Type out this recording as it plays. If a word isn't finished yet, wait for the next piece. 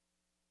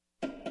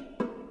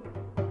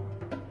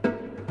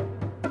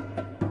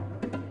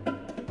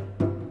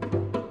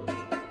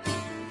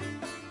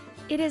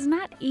It is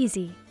not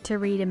easy to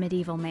read a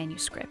medieval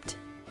manuscript,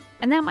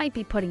 and that might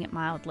be putting it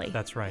mildly.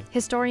 That's right.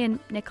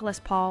 Historian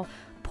Nicholas Paul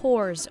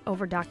pores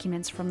over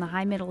documents from the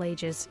High Middle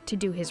Ages to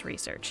do his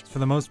research. For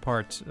the most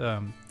part,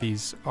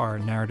 these are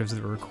narratives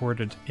that were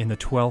recorded in the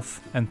 12th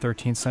and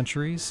 13th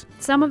centuries.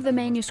 Some of the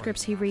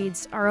manuscripts he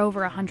reads are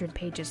over 100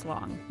 pages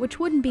long, which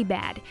wouldn't be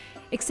bad,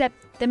 except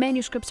the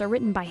manuscripts are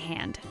written by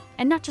hand.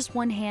 And not just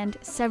one hand,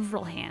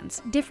 several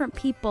hands. Different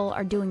people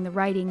are doing the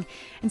writing,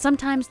 and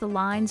sometimes the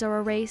lines are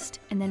erased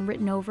and then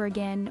written over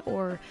again,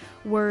 or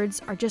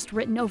words are just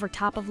written over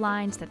top of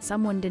lines that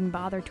someone didn't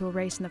bother to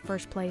erase in the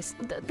first place.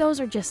 Those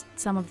are just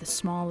some of the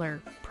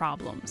smaller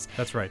problems.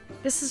 That's right.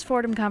 This is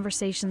Fordham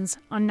Conversations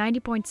on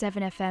 90.7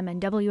 FM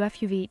and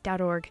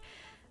WFUV.org.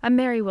 I'm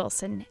Mary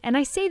Wilson, and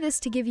I say this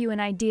to give you an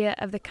idea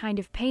of the kind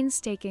of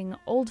painstaking,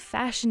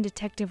 old-fashioned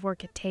detective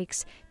work it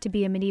takes to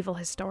be a medieval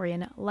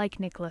historian like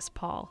Nicholas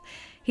Paul.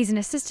 He's an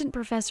assistant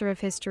professor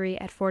of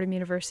history at Fordham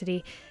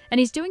University, and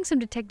he's doing some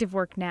detective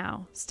work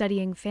now,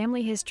 studying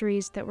family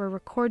histories that were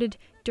recorded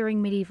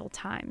during medieval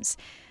times.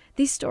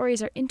 These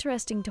stories are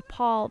interesting to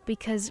Paul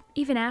because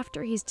even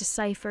after he's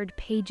deciphered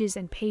pages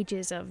and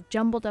pages of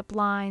jumbled up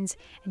lines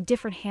and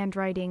different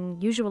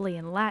handwriting, usually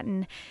in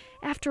Latin,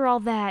 after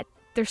all that,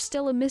 there's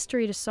still a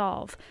mystery to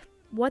solve,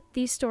 what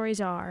these stories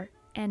are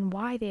and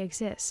why they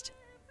exist.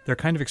 They're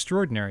kind of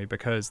extraordinary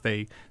because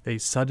they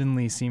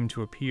suddenly seem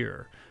to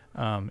appear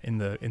in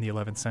the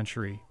 11th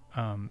century,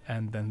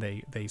 and then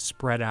they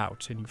spread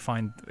out, and you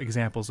find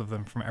examples of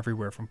them from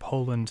everywhere, from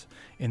Poland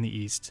in the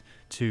east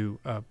to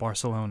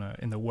Barcelona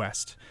in the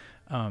west,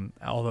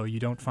 although you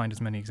don't find as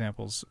many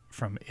examples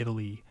from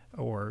Italy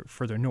or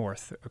further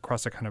north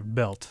across a kind of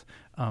belt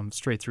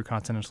straight through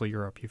continental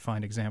Europe. You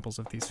find examples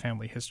of these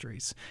family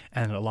histories,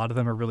 and a lot of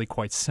them are really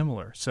quite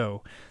similar.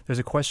 So there's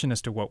a question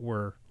as to what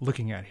we're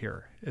looking at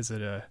here. Is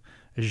it a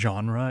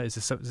genre? Is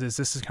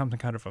this something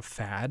kind of a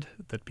fad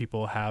that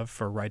people have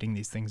for writing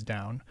these things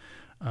down?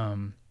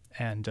 And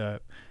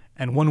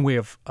one way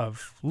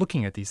of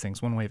looking at these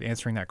things, one way of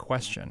answering that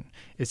question,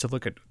 is to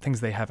look at things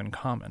they have in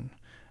common.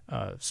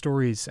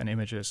 Stories and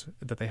images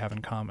that they have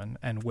in common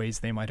and ways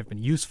they might have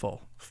been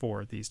useful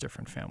for these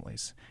different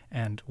families.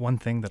 And one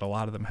thing that a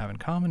lot of them have in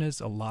common is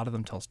a lot of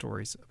them tell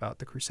stories about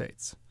the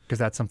Crusades, because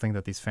that's something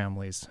that these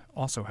families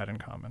also had in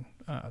common,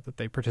 that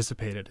they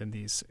participated in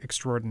these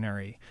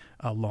extraordinary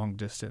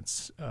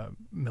long-distance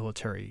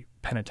military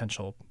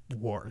penitential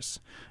wars.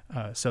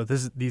 So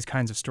these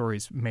kinds of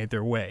stories made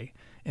their way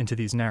into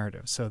these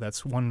narratives. So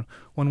that's one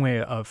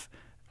way of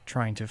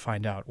trying to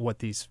find out what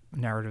these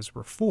narratives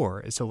were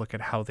for, is to look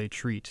at how they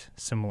treat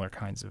similar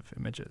kinds of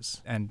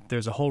images. And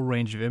there's a whole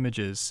range of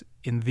images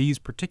in these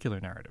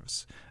particular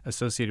narratives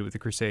associated with the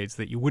Crusades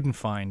that you wouldn't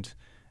find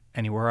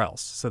anywhere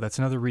else. So that's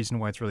another reason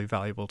why it's really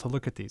valuable to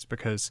look at these,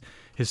 because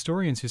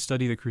historians who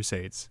study the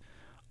Crusades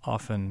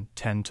often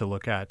tend to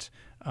look at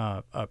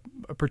a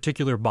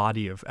particular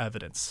body of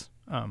evidence.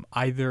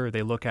 Either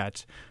they look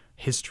at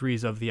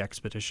histories of the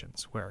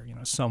expeditions, where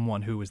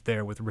someone who was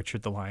there with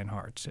Richard the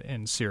Lionheart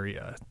in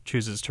Syria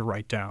chooses to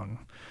write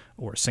down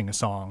or sing a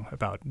song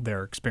about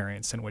their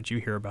experience, in which you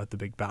hear about the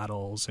big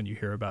battles and you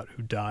hear about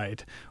who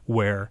died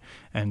where,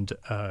 and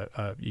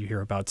you hear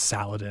about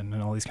Saladin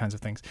and all these kinds of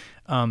things.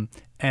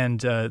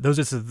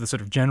 Those are the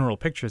sort of general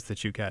pictures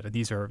that you get, and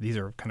these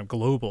are kind of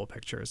global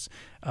pictures.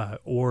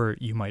 Or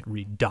you might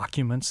read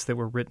documents that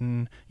were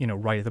written,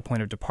 right at the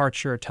point of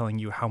departure, telling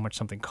you how much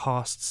something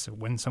costs,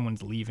 when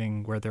someone's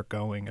leaving, where they're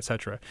going,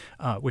 etc.,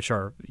 which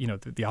are,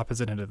 the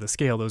opposite end of the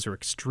scale. Those are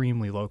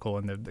extremely local,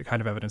 and the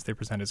kind of evidence they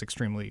present is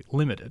extremely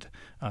limited.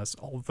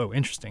 Although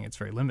interesting, it's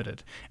very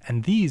limited.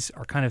 And these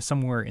are kind of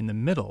somewhere in the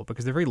middle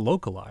because they're very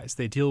localized.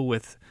 They deal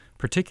with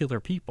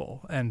particular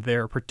people and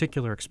their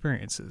particular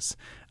experiences.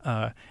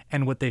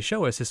 And what they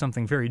show us is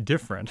something very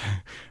different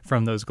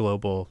from those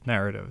global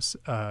narratives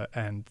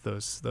and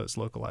those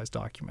localized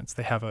documents.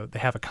 They have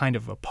a kind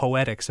of a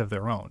poetics of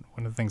their own.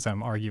 One of the things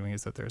I'm arguing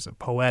is that there's a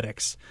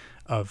poetics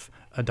of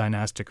a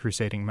dynastic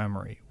crusading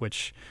memory,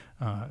 which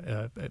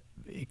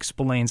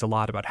explains a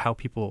lot about how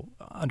people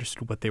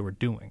understood what they were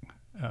doing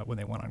when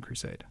they went on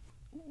crusade.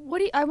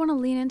 I want to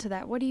lean into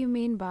that. What do you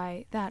mean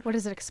by that? What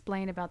does it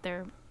explain about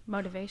their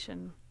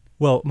motivation?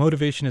 Well,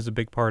 motivation is a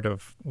big part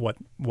of what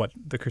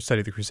the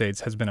study of the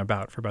Crusades has been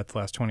about for about the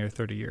last 20 or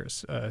 30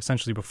 years.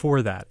 Essentially,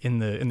 before that, in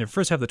the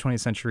first half of the 20th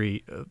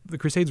century, the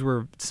Crusades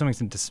were to some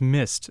extent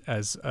dismissed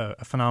as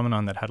a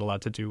phenomenon that had a lot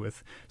to do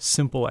with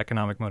simple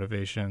economic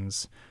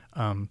motivations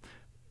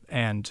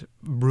and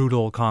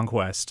brutal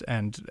conquest,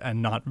 and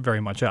not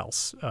very much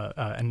else.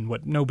 And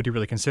what nobody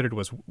really considered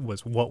was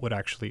what would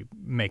actually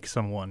make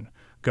someone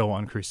go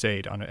on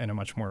crusade in a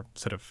much more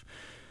sort of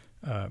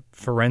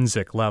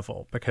forensic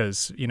level,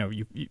 because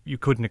you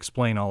couldn't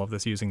explain all of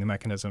this using the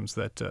mechanisms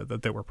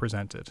that were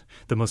presented.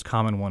 The most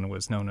common one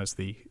was known as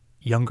the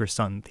younger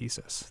son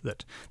thesis,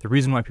 that the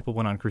reason why people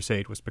went on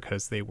crusade was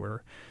because they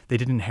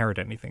didn't inherit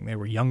anything. They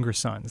were younger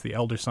sons. The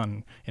elder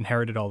son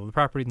inherited all of the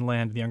property and the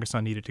land. The younger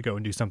son needed to go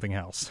and do something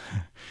else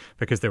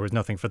because there was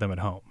nothing for them at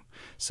home.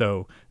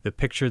 So the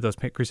picture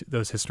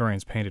those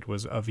historians painted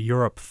was of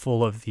Europe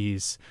full of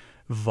these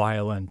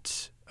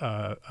violent,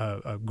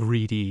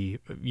 greedy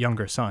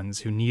younger sons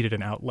who needed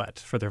an outlet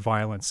for their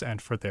violence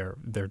and for their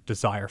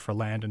desire for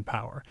land and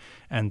power,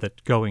 and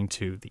that going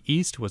to the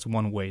East was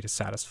one way to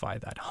satisfy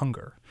that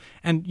hunger.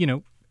 And,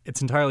 it's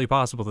entirely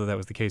possible that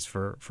was the case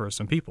for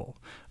some people.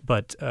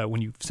 But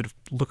when you sort of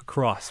look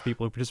across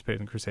people who participated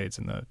in the Crusades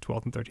in the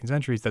 12th and 13th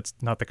centuries, that's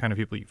not the kind of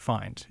people you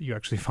find. You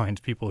actually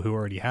find people who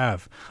already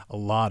have a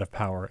lot of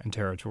power and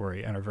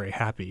territory and are very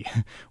happy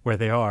where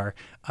they are,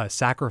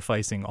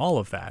 sacrificing all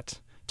of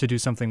that to do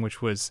something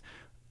which was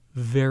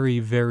very,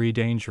 very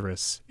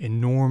dangerous,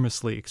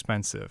 enormously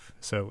expensive.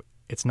 So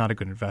it's not a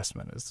good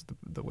investment is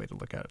the way to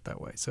look at it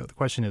that way. So the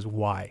question is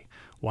why?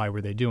 Why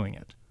were they doing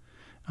it?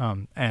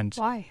 And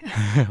why?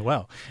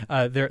 Well,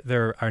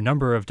 there are a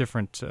number of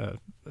different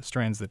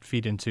strands that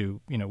feed into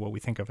what we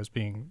think of as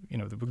being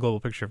the global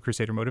picture of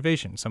Crusader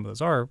motivation. Some of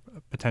those are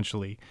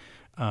potentially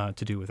to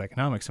do with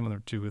economics. Some of them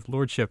are to do with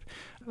lordship.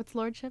 What's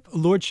lordship?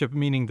 Lordship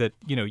meaning that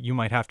you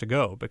might have to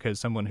go because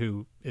someone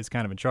who is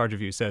kind of in charge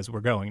of you says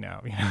we're going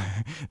now.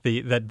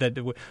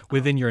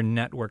 Within your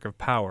network of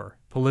power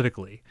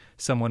politically,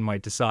 someone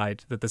might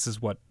decide that this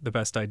is what the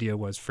best idea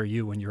was for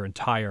you and your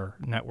entire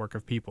network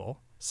of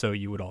people. So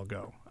you would all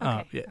go.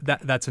 Okay.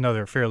 That's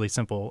another fairly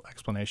simple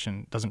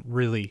explanation. Doesn't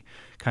really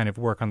kind of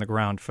work on the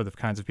ground for the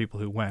kinds of people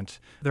who went.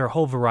 There are a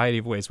whole variety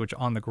of ways which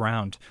on the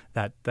ground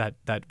that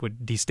would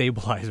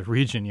destabilize a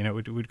region. It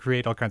would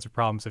create all kinds of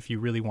problems if you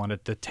really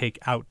wanted to take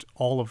out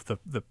all of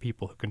the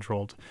people who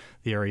controlled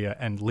the area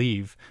and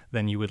leave.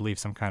 Then you would leave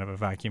some kind of a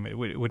vacuum. It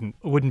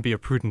wouldn't be a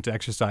prudent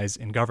exercise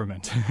in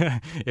government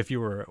if you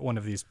were one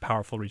of these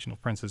powerful regional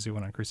princes who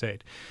went on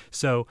crusade.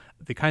 So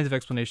the kinds of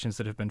explanations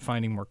that have been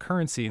finding more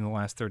currency in the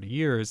last 30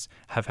 years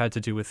have had to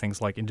do with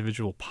things like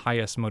individual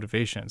pious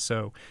motivation.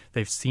 So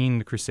they've seen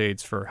the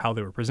Crusades for how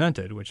they were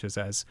presented, which is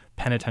as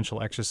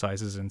penitential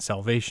exercises in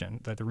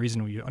salvation. That the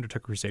reason we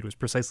undertook a crusade was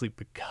precisely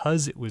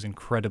because it was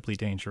incredibly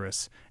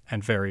dangerous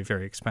and very,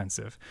 very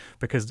expensive,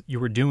 because you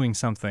were doing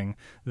something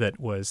that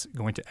was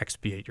going to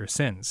expiate your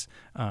sins.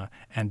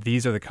 And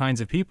these are the kinds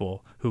of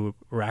people who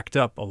racked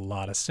up a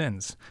lot of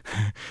sins.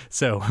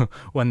 So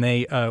when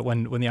the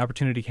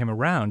opportunity came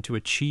around to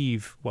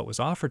achieve what was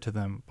offered to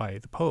them by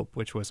the Pope,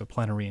 which was a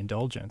plenary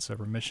indulgence, a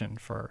remission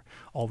for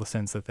all the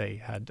sins that they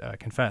had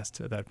confessed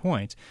at that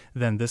point,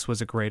 then this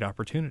was a great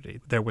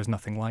opportunity. There was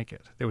nothing like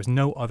it. There was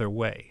no other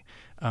way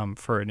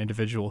for an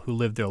individual who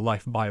lived their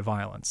life by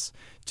violence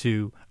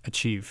to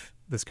achieve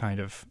this kind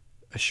of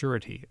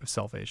assurity of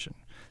salvation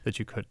that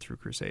you could through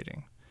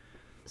crusading.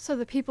 So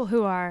the people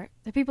who are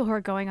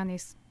going on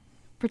these,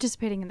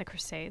 participating in the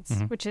Crusades,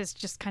 mm-hmm. which is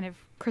just kind of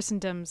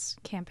Christendom's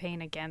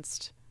campaign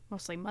against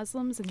mostly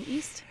Muslims in the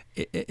East?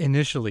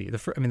 Initially, the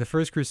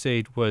First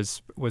Crusade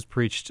was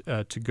preached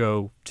to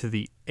go to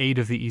the aid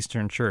of the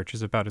Eastern Church,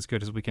 is about as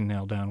good as we can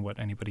nail down what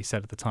anybody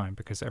said at the time,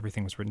 because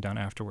everything was written down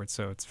afterwards,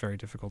 so it's very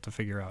difficult to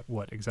figure out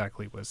what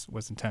exactly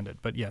was intended.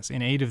 But yes,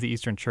 in aid of the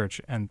Eastern Church,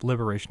 and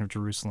liberation of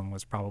Jerusalem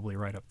was probably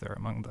right up there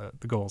among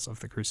the goals of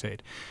the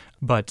Crusade.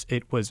 But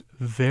it was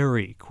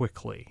very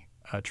quickly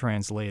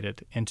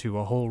translated into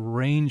a whole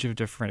range of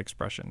different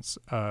expressions,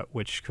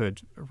 which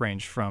could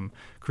range from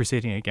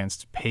crusading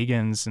against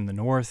pagans in the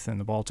north and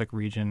the Baltic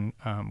region,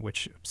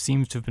 which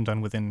seems to have been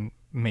done within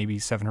maybe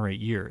 7 or 8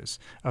 years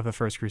of the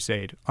First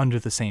Crusade, under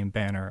the same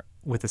banner,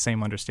 with the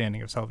same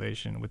understanding of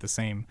salvation, with the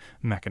same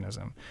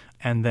mechanism.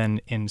 And then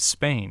in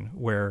Spain,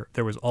 where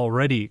there was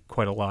already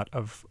quite a lot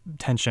of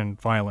tension,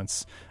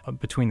 violence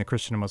between the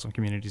Christian and Muslim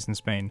communities in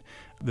Spain,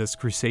 this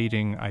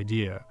crusading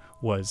idea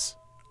was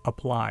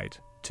applied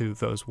to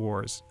those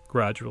wars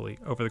gradually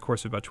over the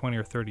course of about 20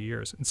 or 30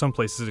 years. In some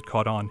places it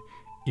caught on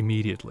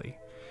immediately.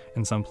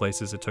 In some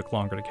places it took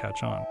longer to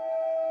catch on.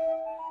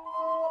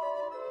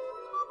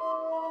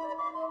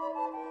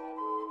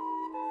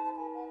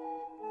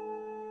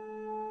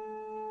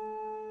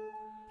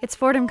 It's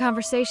Fordham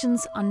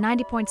Conversations on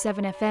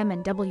 90.7 FM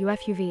and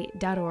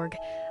WFUV.org.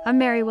 I'm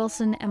Mary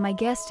Wilson, and my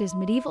guest is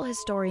medieval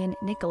historian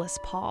Nicholas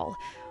Paul.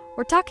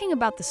 We're talking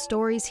about the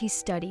stories he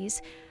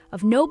studies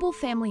of noble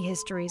family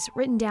histories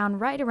written down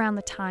right around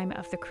the time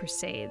of the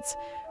Crusades.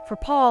 For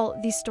Paul,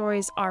 these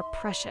stories are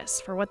precious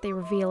for what they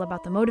reveal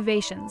about the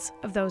motivations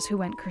of those who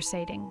went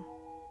crusading.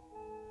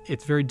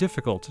 It's very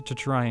difficult to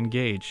try and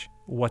gauge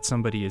what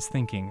somebody is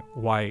thinking,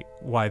 why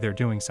they're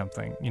doing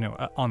something,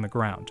 on the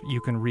ground.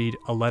 You can read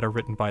a letter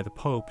written by the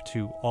Pope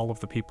to all of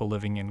the people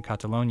living in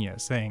Catalonia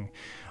saying,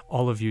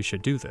 all of you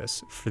should do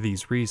this for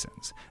these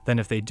reasons. Then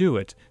if they do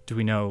it, do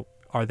we know,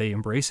 are they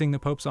embracing the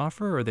Pope's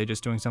offer, or are they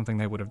just doing something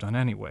they would have done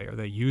anyway? Are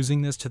they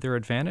using this to their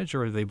advantage,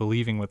 or are they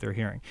believing what they're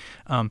hearing?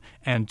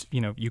 And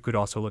you could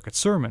also look at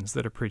sermons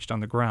that are preached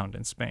on the ground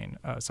in Spain,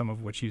 some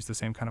of which use the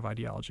same kind of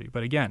ideology.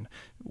 But again,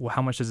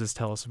 how much does this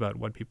tell us about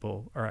what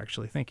people are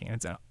actually thinking?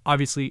 It's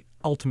obviously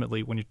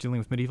ultimately, when you're dealing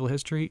with medieval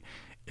history,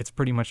 it's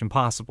pretty much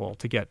impossible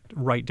to get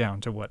right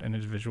down to what an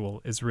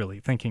individual is really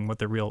thinking, what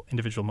their real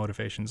individual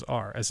motivations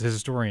are. As a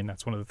historian,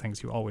 that's one of the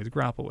things you always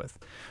grapple with.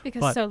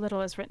 Because so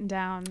little is written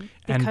down,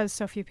 because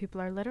so few people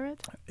are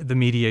literate? The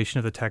mediation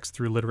of the text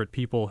through literate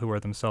people who are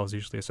themselves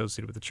usually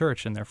associated with the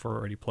church and therefore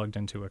already plugged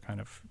into a kind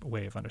of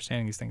way of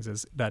understanding these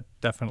things, that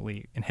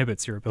definitely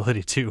inhibits your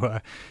ability to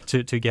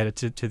get it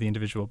to the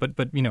individual. But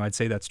I'd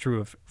say that's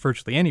true of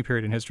virtually any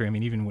period in history. I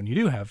mean, even when you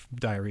do have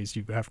diaries,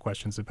 you have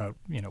questions about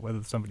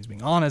whether somebody's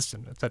being honest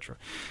and etc.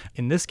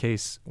 In this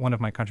case, one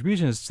of my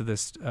contributions to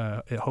this,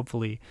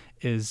 hopefully,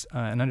 is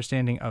an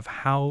understanding of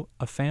how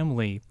a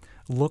family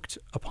looked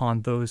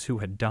upon those who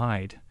had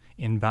died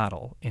in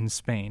battle in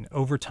Spain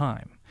over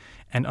time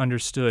and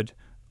understood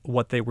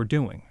what they were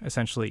doing,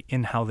 essentially,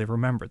 in how they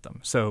remembered them.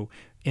 So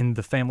in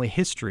the family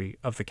history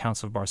of the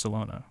Counts of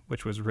Barcelona,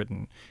 which was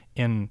written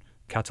in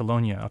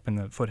Catalonia up in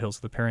the foothills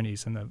of the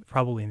Pyrenees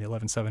probably in the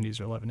 1170s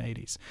or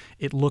 1180s,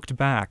 it looked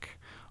back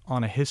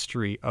on a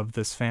history of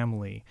this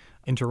family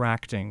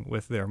interacting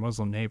with their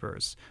Muslim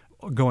neighbors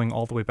going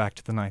all the way back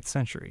to the 9th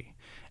century.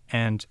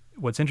 And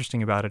what's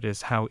interesting about it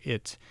is how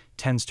it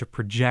tends to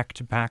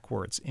project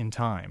backwards in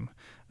time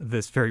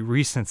this very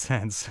recent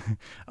sense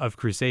of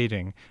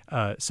crusading.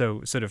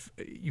 So sort of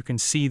you can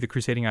see the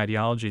crusading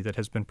ideology that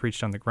has been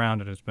preached on the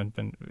ground and has been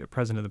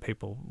present in the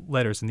papal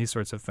letters and these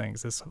sorts of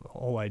things, this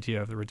whole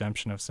idea of the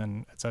redemption of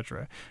sin,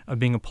 etc.,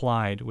 being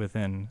applied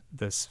within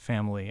this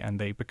family, and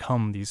they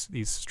become these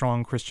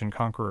strong Christian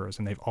conquerors,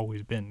 and they've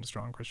always been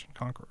strong Christian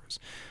conquerors.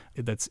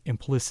 That's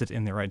implicit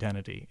in their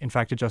identity. In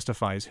fact, it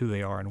justifies who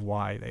they are and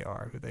why they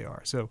are who they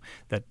are. So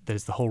that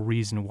is the whole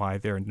reason why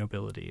they're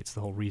nobility. It's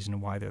the whole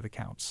reason why they're the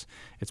counts.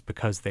 It's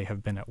because they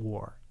have been at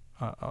war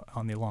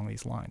along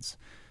these lines.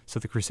 So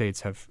the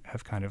Crusades have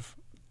kind of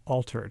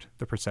altered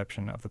the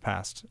perception of the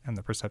past and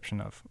the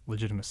perception of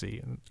legitimacy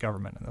and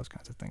government and those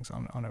kinds of things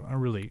on a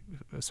really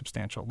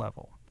substantial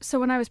level. So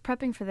when I was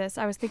prepping for this,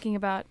 I was thinking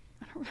about,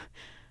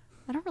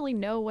 I don't really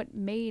know what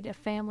made a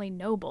family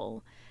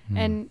noble.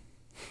 And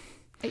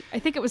I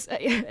think it was,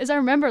 as I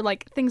remember,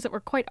 like things that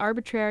were quite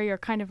arbitrary or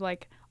kind of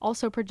like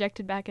also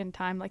projected back in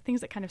time, like things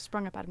that kind of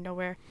sprung up out of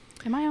nowhere.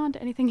 Am I on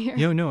to anything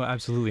here? No,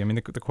 absolutely. I mean,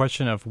 the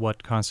question of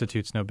what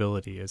constitutes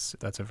nobility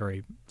that's a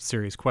very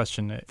serious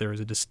question. There is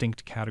a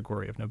distinct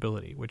category of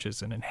nobility, which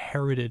is an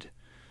inherited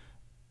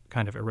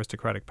kind of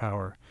aristocratic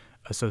power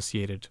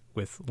associated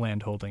with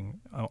landholding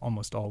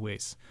almost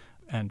always,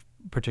 and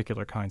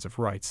particular kinds of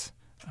rights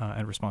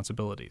and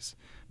responsibilities.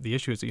 The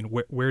issue is,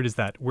 where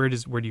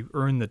do you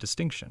earn the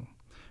distinction?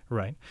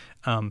 Right.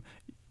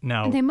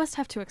 Now, and they must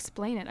have to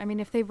explain it. I mean,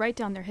 if they write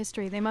down their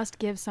history, they must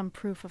give some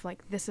proof of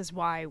like, this is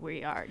why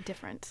we are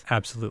different.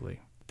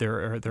 Absolutely.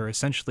 There are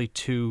essentially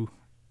two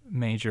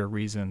major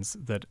reasons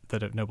that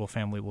a noble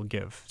family will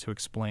give to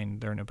explain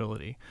their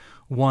nobility.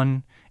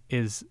 One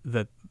is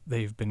that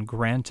they've been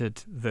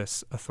granted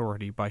this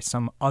authority by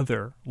some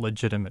other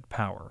legitimate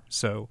power.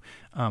 So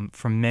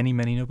for many,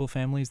 many noble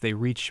families, they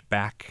reach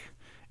back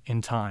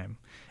in time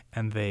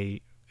and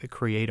they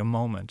create a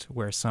moment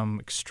where some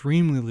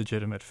extremely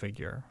legitimate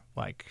figure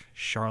like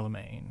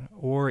Charlemagne,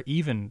 or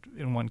even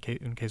in one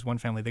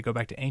family, they go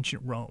back to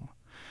ancient Rome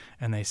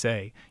and they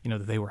say,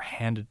 that they were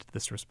handed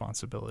this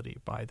responsibility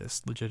by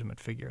this legitimate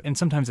figure. And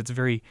sometimes it's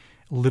very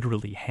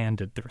literally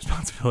handed the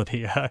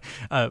responsibility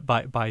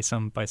by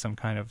some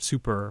kind of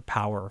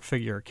superpower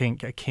figure,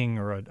 a king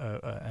or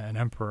an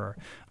emperor.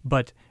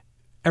 But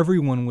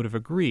everyone would have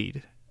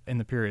agreed in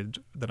the period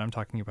that I'm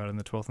talking about in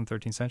the 12th and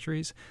 13th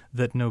centuries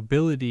that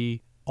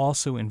nobility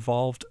also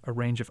involved a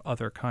range of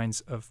other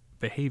kinds of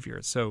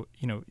behaviors. So,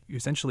 you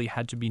essentially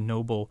had to be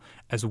noble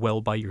as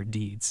well by your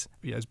deeds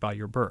as by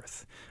your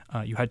birth.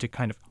 You had to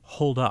kind of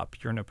hold up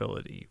your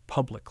nobility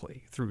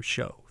publicly through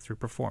show, through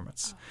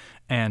performance.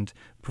 And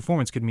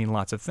performance could mean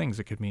lots of things.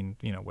 It could mean,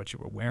 what you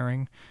were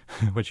wearing,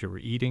 what you were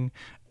eating,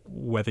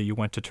 whether you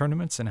went to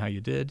tournaments and how you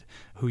did,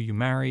 who you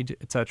married,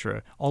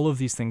 etc. All of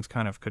these things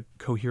kind of could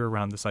cohere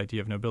around this idea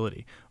of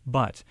nobility.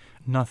 But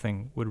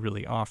nothing would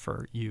really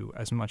offer you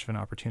as much of an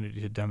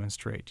opportunity to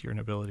demonstrate your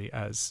nobility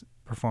as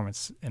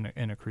performance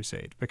in a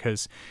crusade,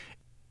 because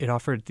it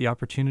offered the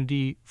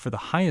opportunity for the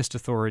highest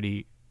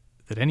authority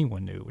that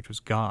anyone knew, which was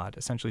God,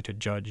 essentially to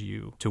judge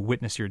you, to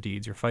witness your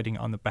deeds. You're fighting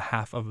on the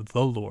behalf of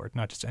the Lord,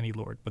 not just any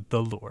Lord, but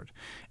the Lord.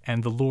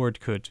 And the Lord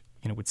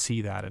would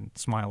see that and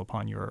smile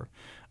upon your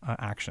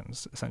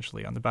actions,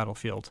 essentially, on the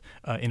battlefield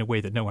in a way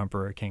that no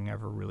emperor or king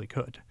ever really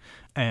could.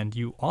 And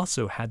you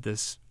also had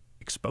this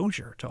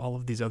exposure to all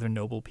of these other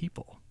noble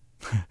people.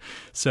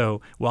 So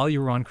while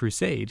you were on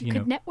crusade, you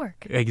could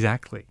network.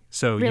 Exactly.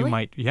 So really? You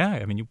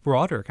might,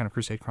 broader kind of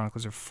crusade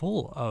chronicles are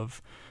full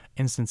of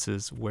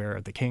instances where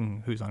the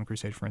king who's on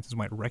crusade, for instance,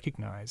 might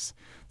recognize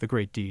the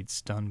great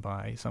deeds done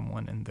by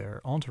someone in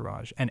their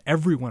entourage, and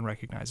everyone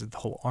recognizes, the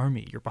whole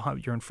army.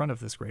 You're in front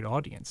of this great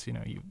audience.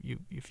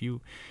 If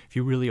you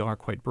really are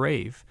quite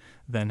brave,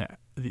 then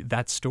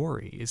that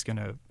story is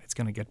gonna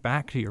get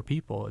back to your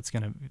people. It's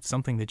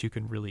something that you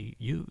can really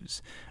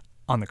use.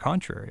 On the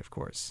contrary, of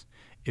course,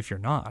 if you're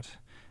not,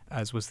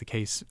 as was the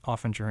case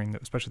often during,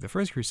 especially the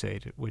First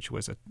Crusade, which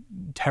was a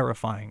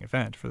terrifying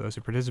event for those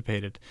who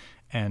participated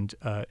and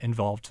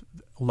involved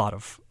a lot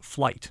of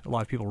flight. A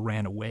lot of people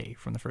ran away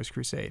from the First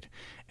Crusade.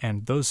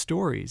 And those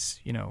stories,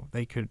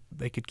 they could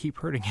keep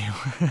hurting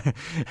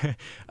you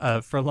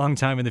for a long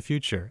time in the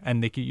future.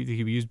 And they could be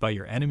used by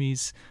your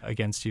enemies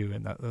against you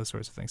and those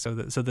sorts of things.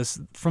 So this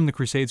from the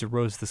Crusades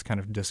arose this kind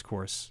of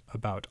discourse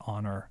about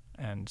honor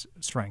and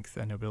strength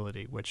and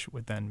nobility, which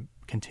would then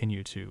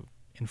continue to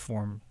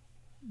inform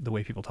the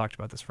way people talked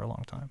about this for a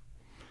long time.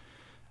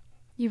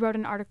 You wrote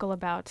an article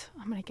about,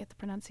 I'm going to get the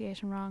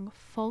pronunciation wrong,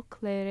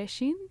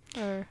 Folklerechin,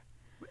 or...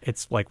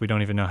 It's like we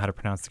don't even know how to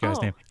pronounce the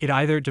guy's name. It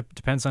either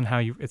depends on how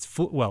you... It's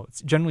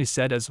generally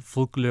said as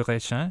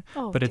Folklerechin,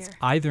 but it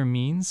either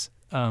means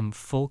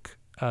folk,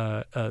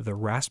 the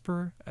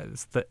rasper,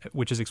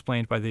 which is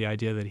explained by the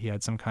idea that he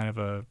had some kind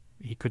of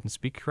he couldn't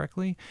speak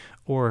correctly,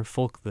 or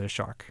Folk the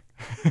shark.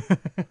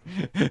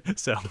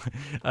 So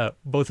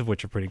both of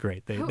which are pretty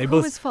great. Who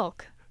was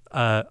Folk?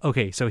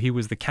 Okay, so he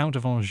was the Count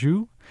of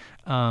Anjou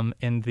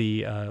in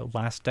the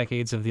last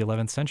decades of the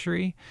 11th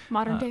century.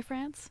 Modern-day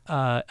France?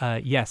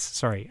 Yes,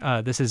 sorry.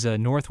 This is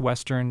in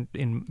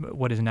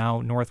what is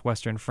now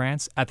northwestern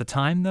France. At the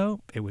time,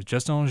 though, it was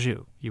just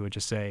Anjou. You would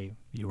just say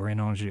you were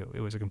in Anjou.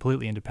 It was a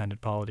completely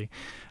independent polity.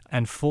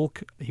 And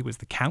Folk, he was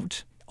the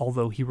Count,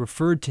 although he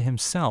referred to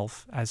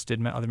himself, as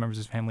did other members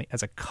of his family,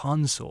 as a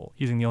consul,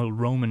 using the old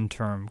Roman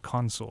term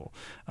consul,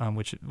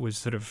 which was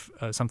sort of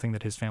something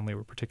that his family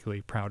were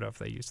particularly proud of.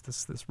 They used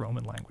this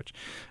Roman language.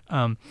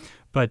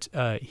 But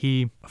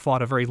he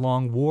fought a very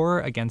long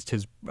war against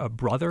his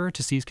brother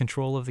to seize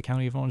control of the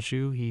county of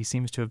Anjou. He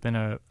seems to have been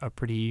a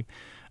pretty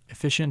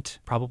efficient,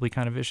 probably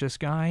kind of vicious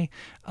guy.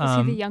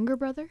 Was he the younger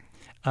brother?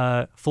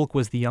 Folk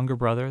was the younger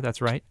brother.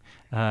 That's right.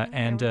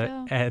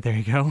 There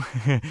you go.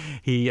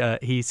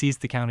 He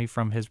seized the county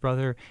from his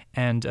brother,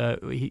 and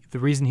the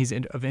reason he's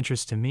of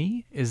interest to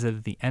me is that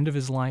at the end of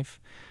his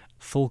life,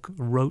 Folk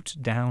wrote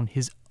down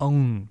his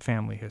own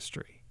family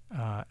history,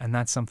 and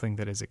that's something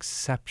that is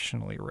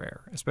exceptionally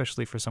rare,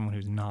 especially for someone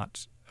who's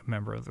not a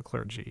member of the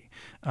clergy.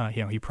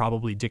 He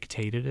probably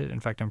dictated it. In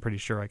fact, I'm pretty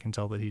sure I can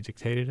tell that he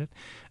dictated it.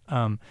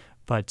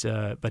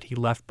 But he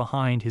left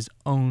behind his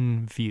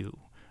own view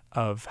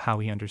of how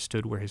he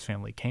understood where his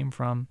family came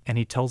from, and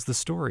he tells the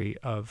story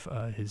of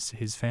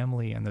his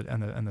family and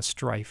the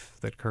strife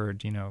that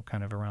occurred,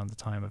 kind of around the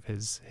time of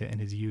his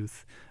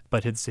youth.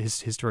 But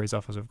his story is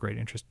also of great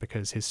interest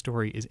because his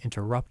story is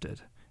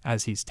interrupted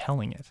as he's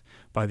telling it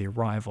by the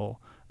arrival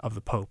of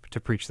the Pope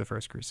to preach the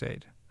First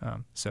Crusade.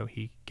 So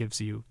he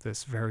gives you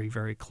this very,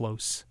 very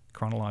close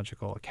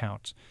chronological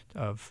account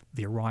of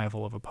the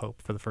arrival of a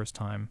pope for the first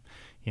time,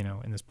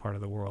 in this part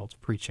of the world,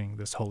 preaching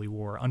this holy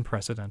war,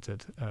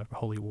 unprecedented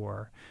holy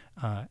war.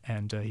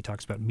 And he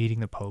talks about meeting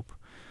the Pope,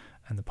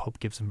 and the Pope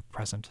gives him a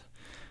present,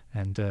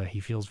 and he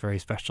feels very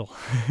special.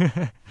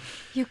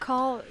 You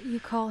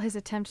call his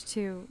attempt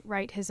to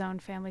write his own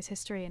family's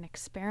history an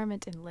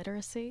experiment in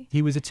literacy?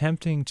 He was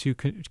attempting to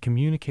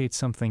communicate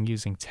something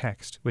using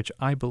text, which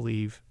I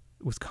believe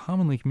was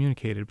commonly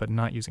communicated but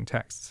not using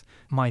texts.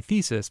 My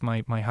thesis,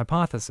 my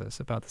hypothesis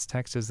about this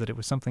text is that it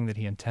was something that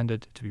he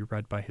intended to be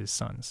read by his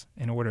sons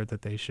in order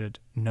that they should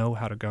know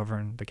how to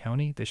govern the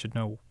county. They should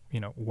know,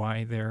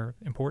 why they're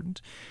important,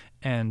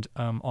 and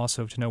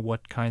also to know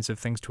what kinds of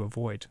things to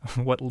avoid,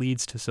 what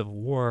leads to civil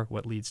war,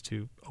 what leads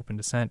to open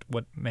dissent,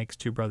 what makes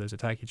two brothers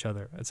attack each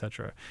other,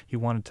 etc. He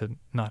wanted to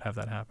not have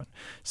that happen.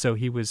 So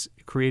he was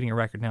creating a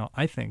record. Now,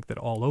 I think that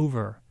all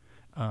over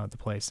the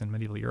place in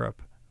medieval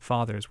Europe,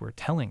 fathers were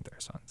telling their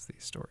sons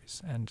these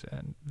stories, and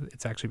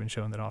it's actually been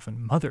shown that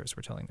often mothers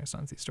were telling their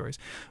sons these stories.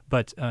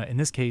 But in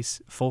this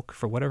case, Folk,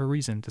 for whatever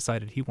reason,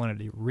 decided he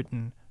wanted a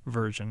written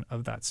version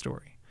of that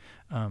story.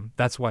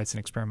 That's why it's an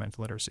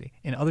experimental literacy.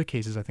 In other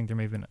cases, I think there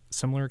may have been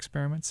similar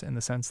experiments in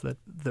the sense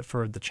that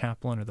for the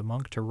chaplain or the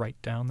monk to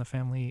write down the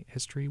family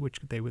history, which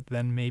they would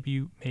then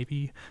maybe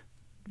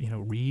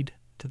read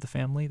to the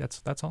family.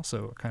 That's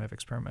also a kind of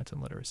experimental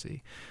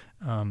literacy.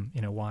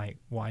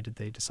 Why did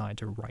they decide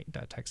to write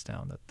that text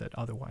down that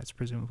otherwise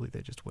presumably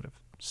they just would have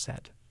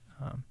said?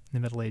 In the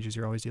Middle Ages,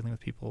 you're always dealing with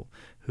people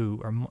who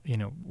are,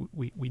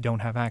 we don't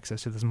have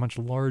access to this much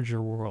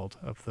larger world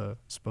of the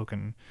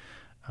spoken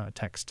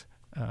text.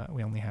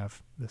 We only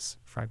have this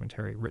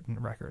fragmentary written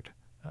record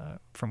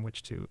from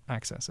which to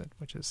access it,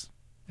 which is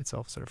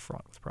itself sort of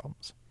fraught with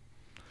problems.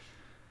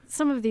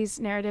 Some of these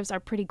narratives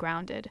are pretty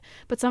grounded,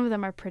 but some of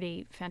them are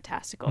pretty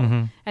fantastical.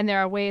 Mm-hmm. And there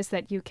are ways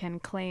that you can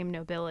claim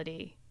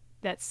nobility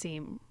that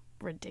seem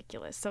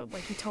ridiculous. So,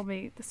 like, he told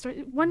me the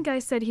story. One guy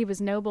said he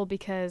was noble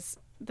because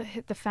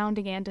the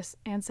founding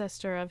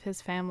ancestor of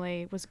his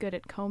family was good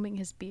at combing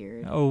his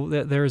beard. Oh,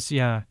 there's,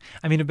 yeah.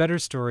 I mean, a better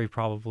story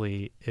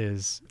probably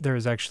is there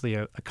is actually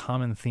a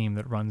common theme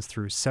that runs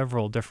through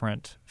several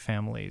different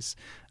families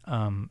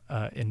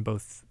in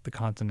both the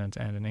continent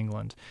and in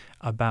England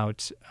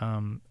about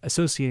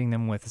associating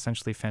them with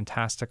essentially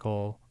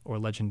fantastical or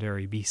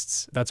legendary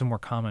beasts. That's a more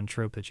common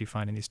trope that you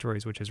find in these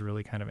stories, which is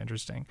really kind of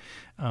interesting.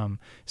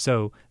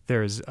 So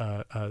there's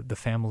the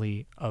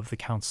family of the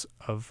Counts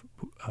of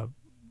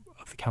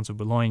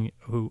Boulogne,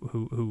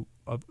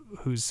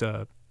 whose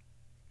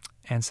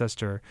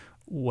ancestor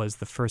was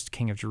the first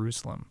king of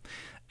Jerusalem.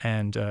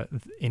 And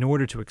in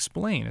order to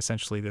explain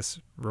essentially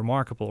this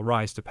remarkable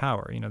rise to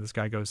power, this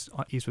guy goes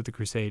east with the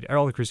crusade.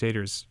 All the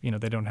crusaders,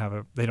 they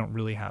don't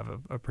really have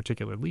a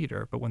particular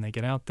leader, but when they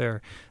get out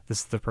there, this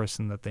is the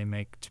person that they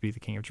make to be the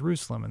king of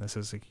Jerusalem, and this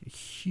is a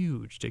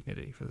huge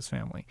dignity for this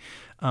family.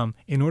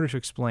 In order to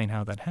explain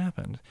how that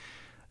happened,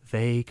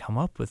 they come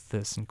up with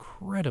this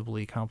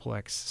incredibly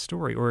complex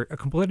story, or a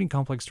completely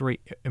complex story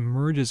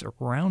emerges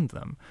around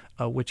them,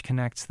 which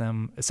connects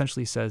them,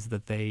 essentially says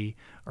that they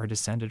are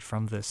descended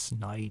from this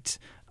knight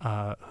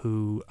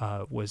who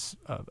was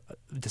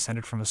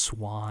descended from a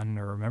swan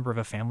or a member of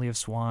a family of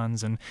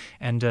swans, and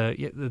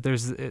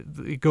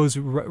it goes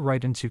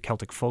right into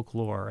Celtic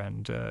folklore,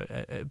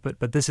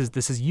 but this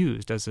is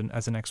used as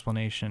an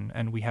explanation,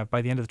 and we have,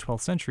 by the end of the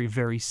 12th century,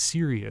 very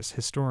serious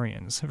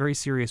historians, very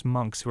serious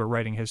monks who are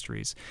writing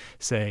histories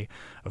say,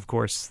 of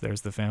course,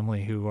 there's the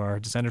family who are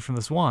descended from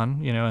the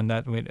swan, and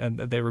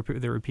they're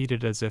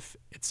repeated as if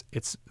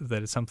it's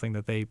something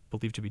that they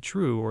believe to be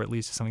true, or at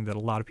least something that a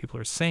lot of people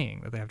are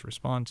saying that they have to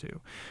respond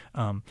to.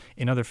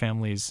 In other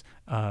families,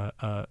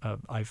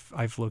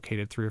 I've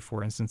located 3 or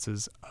 4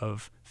 instances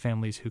of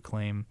families who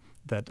claim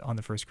that on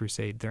the First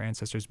Crusade, their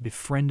ancestors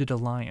befriended a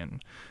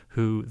lion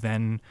who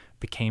then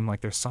became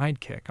like their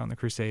sidekick on the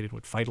crusade and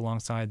would fight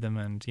alongside them.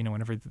 And,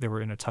 whenever they were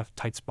in a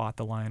tight spot,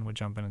 the lion would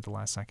jump in at the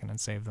last second and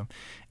save them.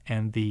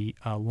 And the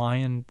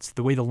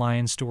the way the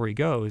lion story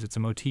goes, it's a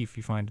motif.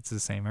 You find it's the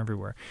same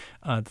everywhere.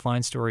 The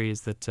lion story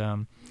is that,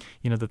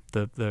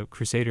 the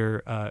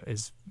crusader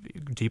is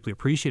deeply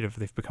appreciative.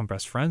 They've become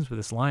best friends with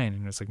this lion.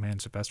 And it's like, man,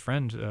 it's a best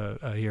friend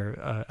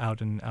here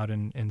out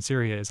in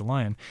Syria is a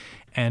lion.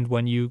 And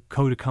when you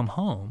go to come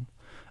home,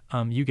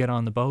 you get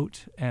on the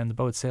boat and the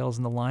boat sails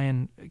and the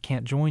lion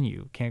can't join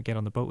you, can't get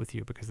on the boat with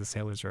you because the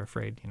sailors are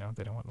afraid,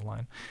 they don't want the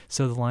lion.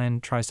 So the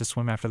lion tries to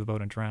swim after the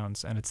boat and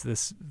drowns. And it's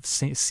this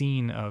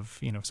scene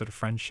of, sort of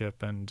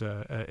friendship, and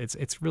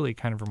it's really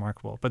kind of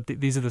remarkable. But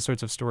these are the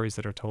sorts of stories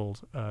that are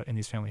told in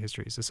these family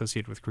histories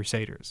associated with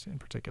crusaders in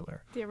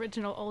particular. The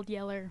original Old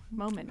Yeller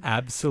moment.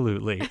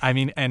 Absolutely. I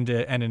mean, and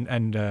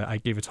I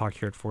gave a talk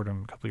here at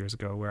Fordham a couple of years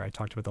ago where I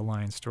talked about the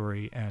lion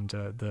story, and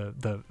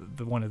the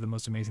one of the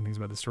most amazing things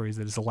about the story is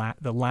that it's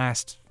the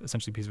last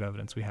essentially piece of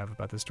evidence we have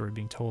about this story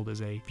being told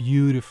is a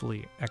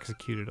beautifully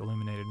executed,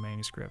 illuminated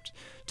manuscript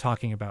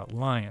talking about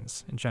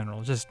lions in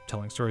general, just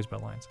telling stories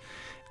about lions.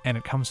 And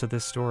it comes to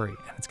this story,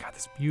 and it's got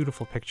this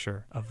beautiful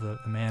picture of the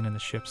man in the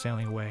ship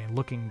sailing away and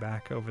looking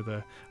back over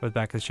the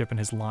back of the ship, and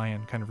his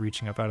lion kind of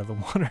reaching up out of the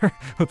water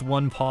with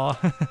one paw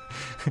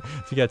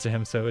to get to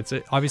him. So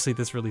obviously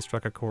this really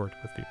struck a chord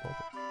with people.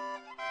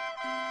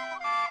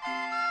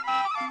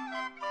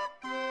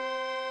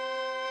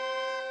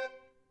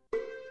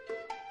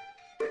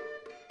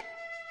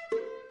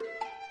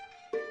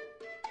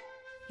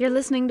 You're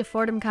listening to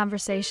Fordham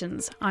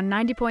Conversations on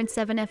 90.7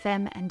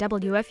 FM and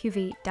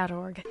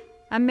WFUV.org.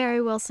 I'm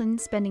Mary Wilson,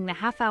 spending the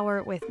half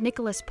hour with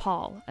Nicholas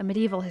Paul, a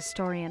medieval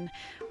historian.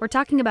 We're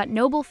talking about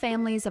noble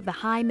families of the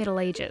High Middle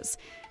Ages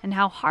and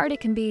how hard it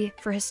can be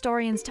for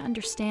historians to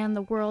understand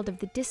the world of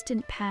the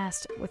distant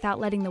past without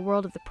letting the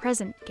world of the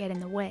present get in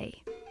the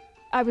way.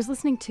 I was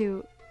listening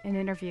to an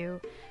interview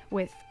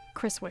with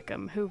Chris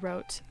Wickham, who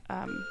wrote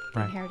The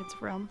Inheritance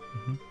of Rome.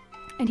 Mm-hmm.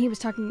 And he was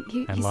talking.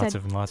 He lots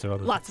said of other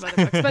books,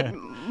 but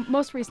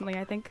most recently,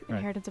 I think,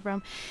 Inheritance of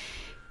Rome.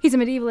 He's a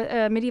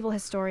medieval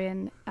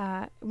historian.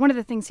 One of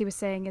the things he was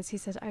saying is, he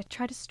said, I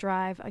try to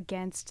strive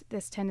against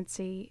this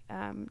tendency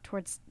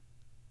towards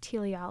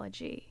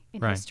teleology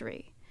in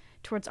history,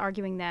 towards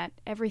arguing that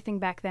everything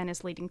back then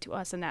is leading to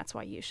us, and that's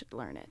why you should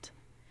learn it.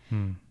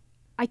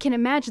 I can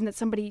imagine that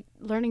somebody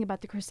learning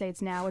about the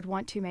Crusades now would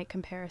want to make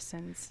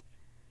comparisons.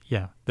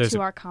 Yeah,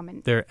 our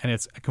common there, and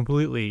it's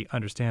completely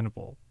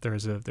understandable.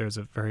 There's a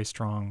very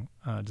strong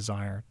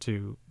desire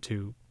to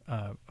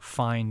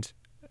find.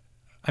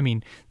 I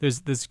mean,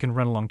 this can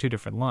run along 2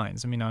 different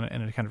lines. I mean,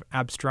 in a kind of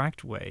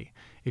abstract way,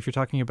 if you're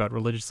talking about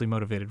religiously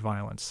motivated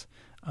violence,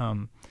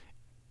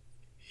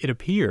 it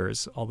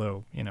appears,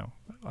 although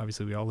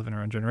obviously we all live in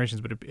our own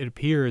generations, but it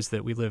appears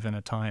that we live in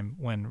a time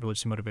when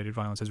religiously motivated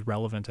violence is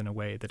relevant in a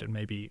way that it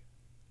maybe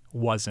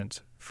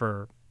wasn't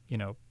for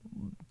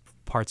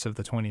parts of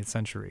the 20th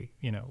century.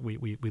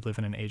 We live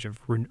in an age of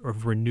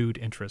renewed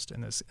interest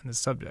in this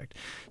subject.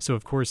 So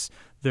of course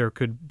there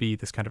could be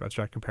this kind of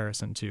abstract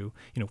comparison to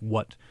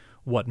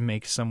what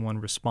makes someone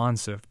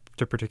responsive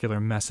to particular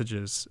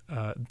messages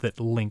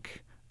that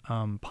link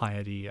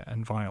piety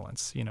and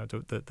violence,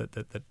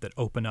 that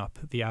open up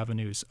the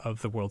avenues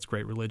of the world's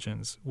great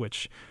religions,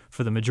 which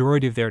for the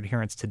majority of their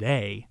adherents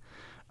today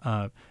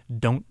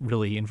don't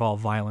really involve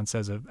violence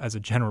as a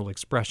general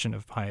expression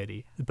of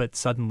piety, but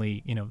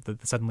suddenly,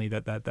 suddenly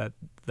that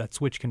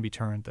switch can be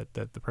turned,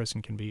 that the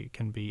person can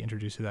be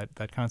introduced to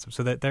that concept.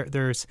 So that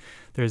there's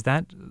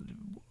that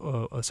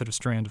a sort of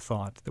strand of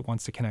thought that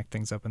wants to connect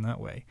things up in that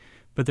way.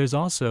 But there's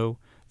also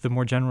the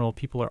more general.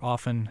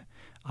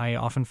 I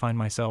often find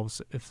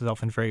myself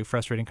in very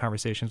frustrating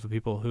conversations with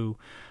people who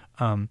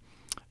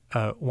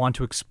want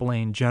to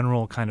explain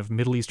general kind of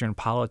Middle Eastern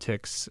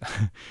politics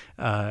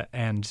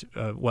and,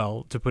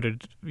 to put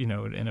it,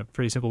 in a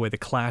pretty simple way, the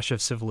clash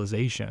of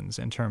civilizations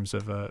in terms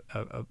of a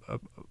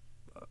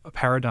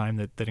paradigm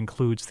that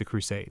includes the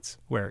Crusades,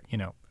 where,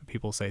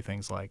 people say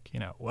things like,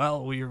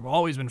 well, we've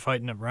always been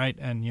fighting them, right?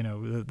 And,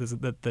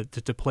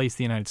 to place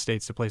the United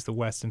States, to place the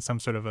West in some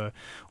sort of a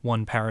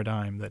one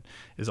paradigm that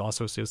is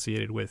also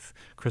associated with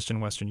Christian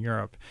Western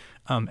Europe.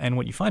 And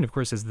what you find, of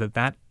course, is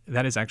that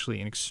is actually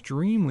an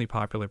extremely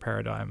popular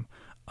paradigm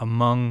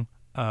among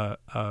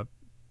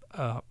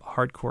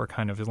hardcore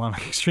kind of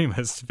Islamic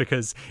extremists,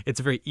 because it's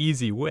a very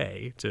easy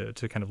way to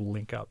kind of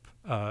link up,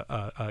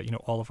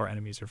 all of our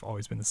enemies have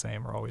always been the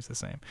same or always the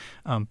same.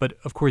 But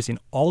of course, in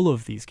all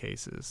of these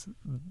cases,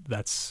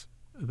 that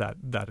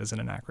is an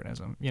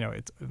anachronism.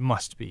 It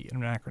must be an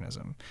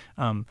anachronism.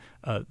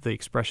 The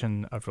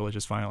expression of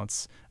religious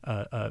violence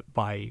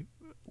by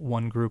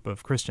one group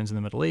of Christians in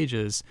the Middle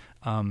Ages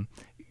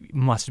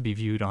must be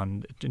viewed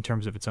in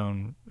terms of its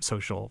own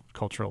social,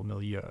 cultural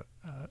milieu.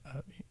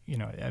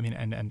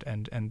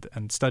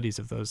 And studies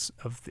of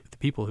the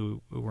people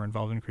who were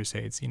involved in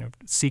Crusades,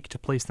 seek to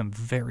place them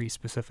very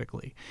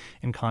specifically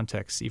in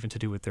context, even to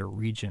do with their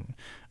region,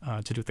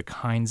 to do with the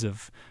kinds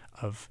of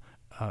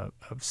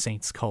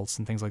saints' cults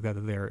and things like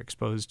that they're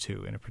exposed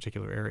to in a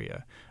particular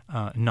area,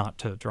 not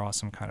to draw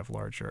some kind of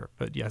larger.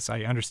 But yes,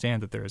 I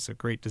understand that there is a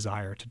great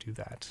desire to do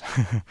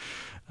that.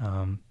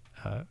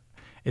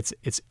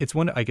 It's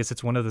one. I guess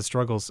it's one of the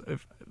struggles.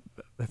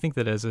 I think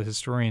that as a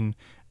historian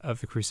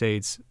of the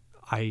Crusades,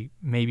 I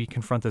maybe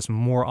confront this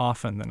more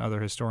often than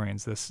other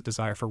historians, this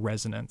desire for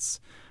resonance.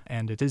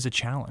 And it is a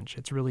challenge.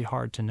 It's really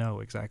hard to know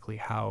exactly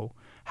how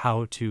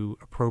to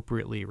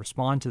appropriately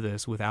respond to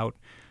this without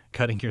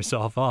cutting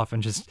yourself off,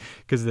 and just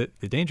because the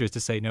danger is to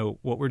say, no,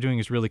 what we're doing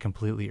is really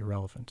completely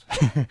irrelevant.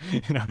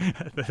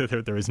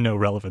 There is no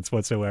relevance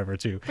whatsoever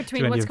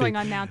between what's going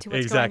on now to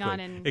what's exactly, going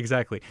on in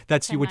exactly.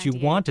 That's what you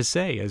want to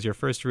say as your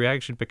first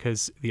reaction,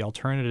 because the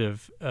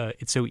alternative,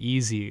 it's so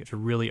easy to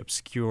really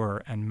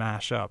obscure and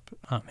mash up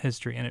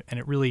history, and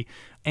it really,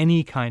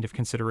 any kind of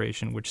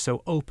consideration which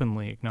so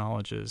openly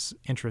acknowledges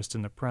interest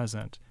in the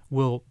present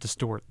will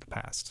distort the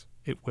past.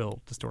 It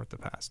will distort the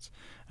past.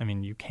 I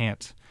mean, you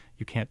can't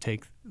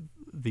take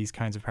these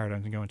kinds of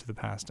paradigms and go into the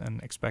past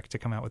and expect to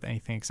come out with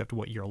anything except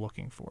what you're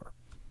looking for.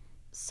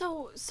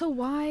 So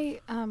why?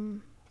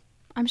 I'm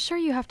sure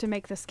you have to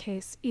make this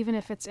case, even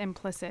if it's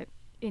implicit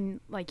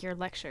in like your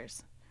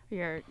lectures,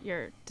 your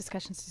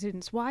discussions to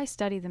students. Why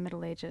study the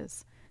Middle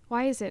Ages?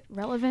 Why is it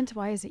relevant?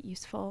 Why is it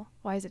useful?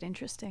 Why is it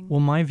interesting?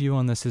 Well, my view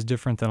on this is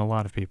different than a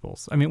lot of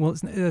people's. I mean,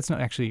 it's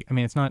not actually. I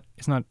mean, it's not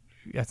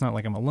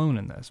like I'm alone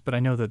in this, but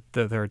I know that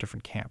there are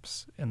different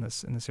camps in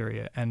this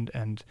area,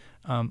 and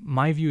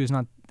my view is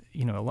not.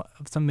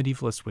 Some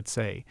medievalists would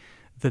say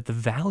that the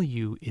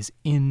value is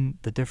in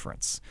the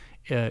difference.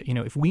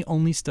 If we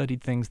only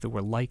studied things that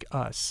were like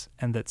us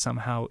and that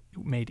somehow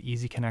made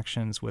easy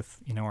connections with,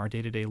 our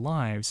day-to-day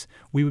lives,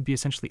 we would be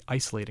essentially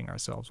isolating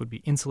ourselves, would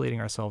be insulating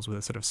ourselves with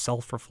a sort of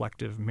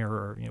self-reflective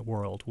mirror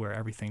world where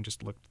everything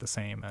just looked the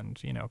same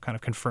and, kind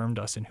of confirmed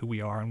us in who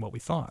we are and what we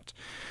thought.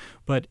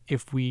 But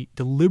if we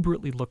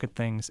deliberately look at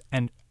things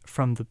and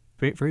from the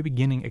very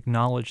beginning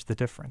acknowledge the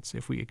difference,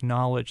 if we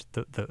acknowledge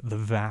the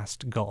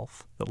vast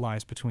gulf that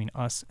lies between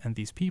us and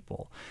these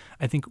people,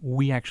 I think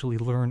we actually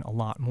learn a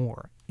lot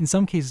more. In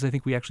some cases, I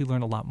think we actually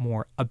learn a lot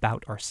more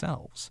about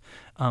ourselves,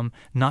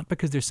 not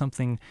because there's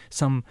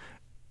some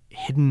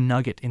hidden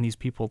nugget in these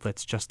people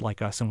that's just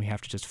like us and we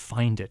have to just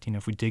find it.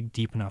 If we dig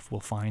deep enough,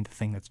 we'll find the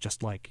thing that's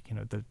just like,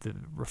 that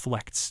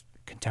reflects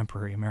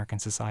contemporary American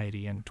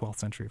society in 12th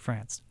century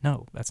France.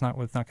 No, that's not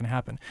what's not going to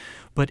happen.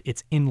 But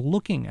it's in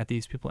looking at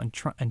these people and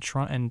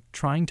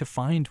trying to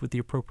find what the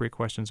appropriate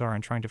questions are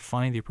and trying to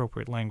find the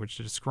appropriate language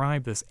to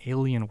describe this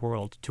alien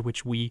world to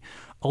which we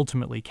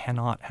ultimately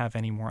cannot have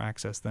any more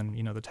access than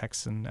the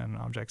texts and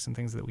objects and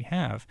things that we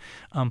have.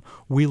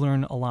 We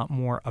learn a lot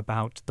more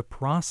about the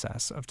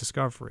process of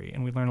discovery,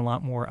 and we learn a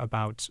lot more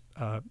about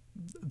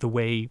the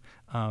way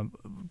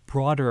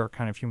broader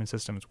kind of human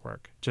systems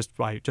work just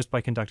by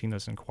conducting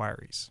those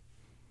inquiries.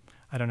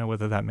 I don't know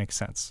whether that makes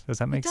sense. Does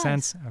that make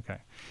sense? Okay.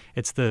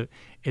 It's the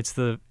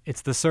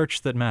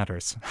search that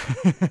matters,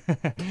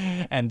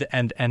 and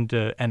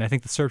I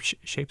think the search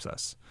shapes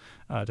us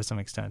to some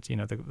extent.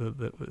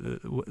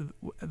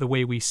 The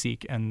way we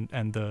seek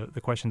and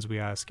the questions we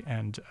ask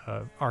and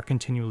are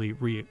continually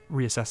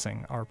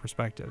reassessing our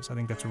perspectives. I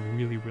think that's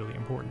really, really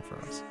important for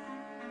us.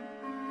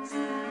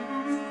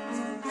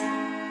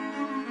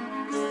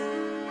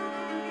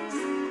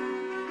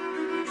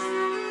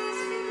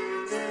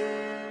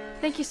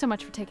 Thank you so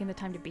much for taking the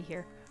time to be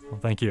here. Well,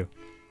 thank you.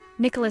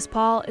 Nicholas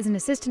Paul is an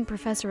assistant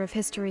professor of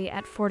history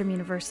at Fordham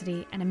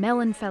University and a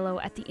Mellon Fellow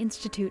at the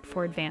Institute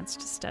for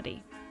Advanced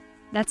Study.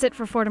 That's it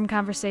for Fordham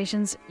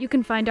Conversations. You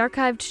can find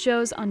archived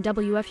shows on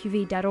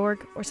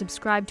WFUV.org or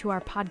subscribe to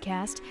our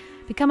podcast.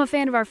 Become a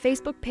fan of our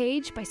Facebook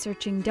page by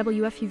searching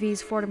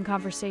WFUV's Fordham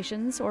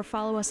Conversations or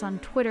follow us on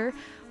Twitter.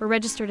 We're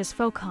registered as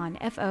FOCON,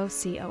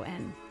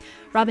 F-O-C-O-N.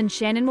 Robin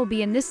Shannon will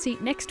be in this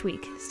seat next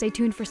week. Stay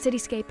tuned for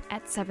Cityscape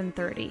at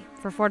 7:30.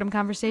 For Fordham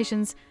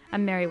Conversations,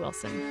 I'm Mary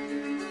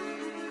Wilson.